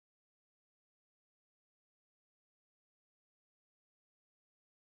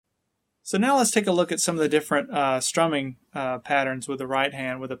So now let's take a look at some of the different strumming patterns with the right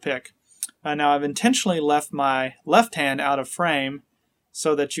hand with a pick. Now I've intentionally left my left hand out of frame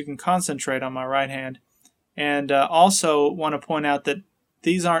so that you can concentrate on my right hand. And also want to point out that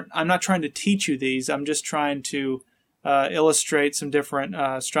these aren't, I'm not trying to teach you these, I'm just trying to illustrate some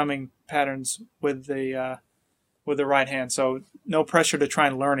different strumming patterns with the right hand. So no pressure to try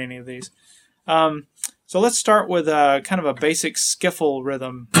and learn any of these. So let's start with kind of a basic skiffle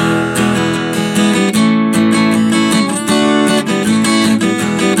rhythm.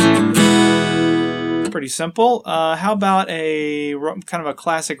 Pretty simple. How about a kind of a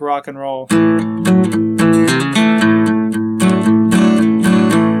classic rock and roll?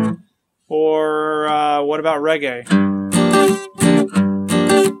 Or what about reggae?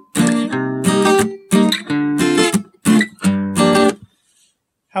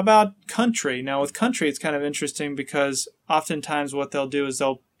 How about country? Now with country it's kind of interesting because oftentimes what they'll do is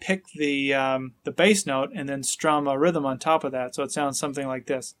they'll pick the bass note and then strum a rhythm on top of that, so it sounds something like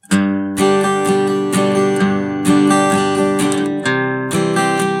this.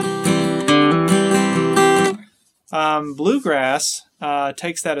 Bluegrass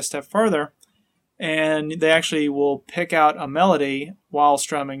takes that a step further, and they actually will pick out a melody while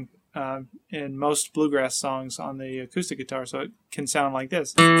strumming in most bluegrass songs on the acoustic guitar, so it can sound like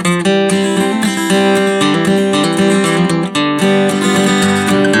this.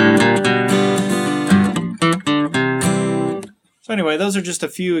 So anyway, those are just a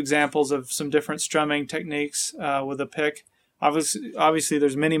few examples of some different strumming techniques with a pick. Obviously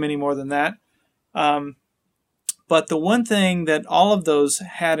there's many more than that. But the one thing that all of those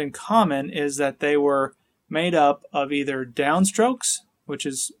had in common is that they were made up of either downstrokes, which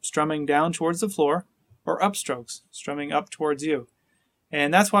is strumming down towards the floor, or upstrokes, strumming up towards you.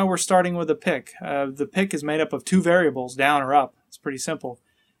 And that's why we're starting with a pick. The pick is made up of two variables, down or up. It's pretty simple.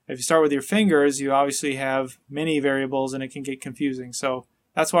 If you start with your fingers, you obviously have many variables and it can get confusing. So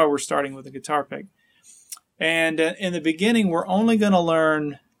that's why we're starting with a guitar pick. And in the beginning, we're only going to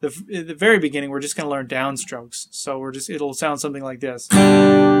learn, in the very beginning, we're just going to learn downstrokes. So it'll sound something like this.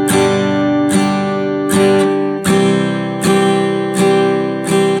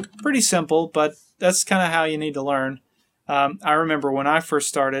 Pretty simple, but that's kind of how you need to learn. I remember when I first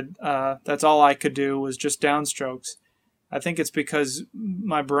started, that's all I could do was just downstrokes. I think it's because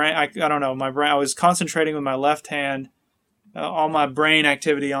my brain, I don't know, I was concentrating with my left hand, all my brain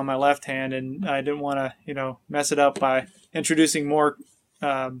activity on my left hand, and I didn't want to, mess it up by introducing more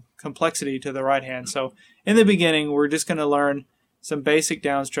complexity to the right hand. So in the beginning, we're just going to learn some basic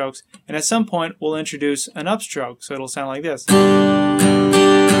downstrokes, and at some point, we'll introduce an upstroke, so it'll sound like this.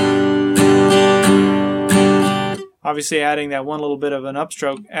 Obviously, adding that one little bit of an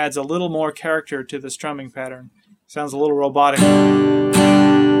upstroke adds a little more character to the strumming pattern. Sounds a little robotic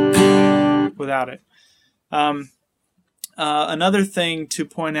without it. Another thing to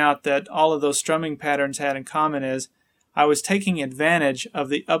point out that all of those strumming patterns had in common is I was taking advantage of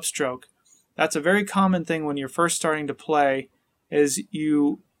the upstroke. That's a very common thing when you're first starting to play, is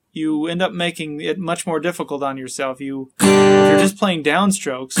you end up making it much more difficult on yourself. If you're just playing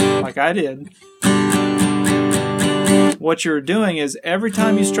downstrokes, like I did, what you're doing is every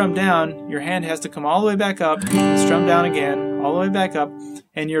time you strum down, your hand has to come all the way back up, strum down again, all the way back up,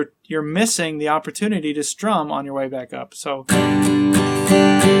 and you're missing the opportunity to strum on your way back up. So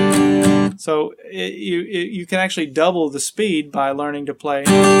you can actually double the speed by learning to play with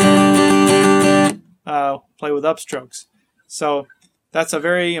upstrokes. So that's a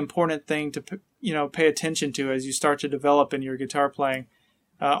very important thing to pay attention to as you start to develop in your guitar playing.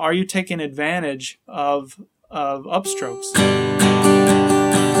 Are you taking advantage of upstrokes?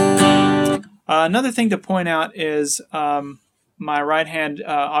 Another thing to point out is my right hand,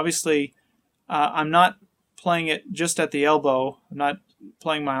 obviously I'm not playing it just at the elbow. I'm not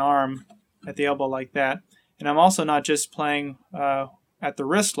playing my arm at the elbow like that. And I'm also not just playing at the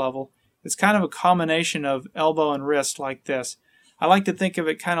wrist level. It's kind of a combination of elbow and wrist like this. I like to think of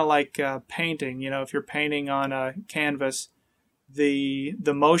it kind of like painting. If you're painting on a canvas, the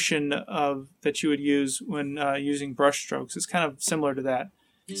motion that you would use when using brush strokes is kind of similar to that.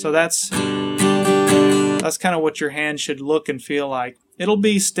 So that's kind of what your hand should look and feel like. It'll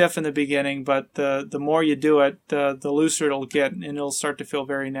be stiff in the beginning, but the more you do it, the looser it'll get, and it'll start to feel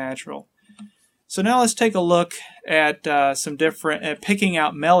very natural. So now let's take a look at some different picking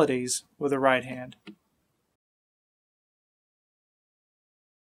out melodies with the right hand.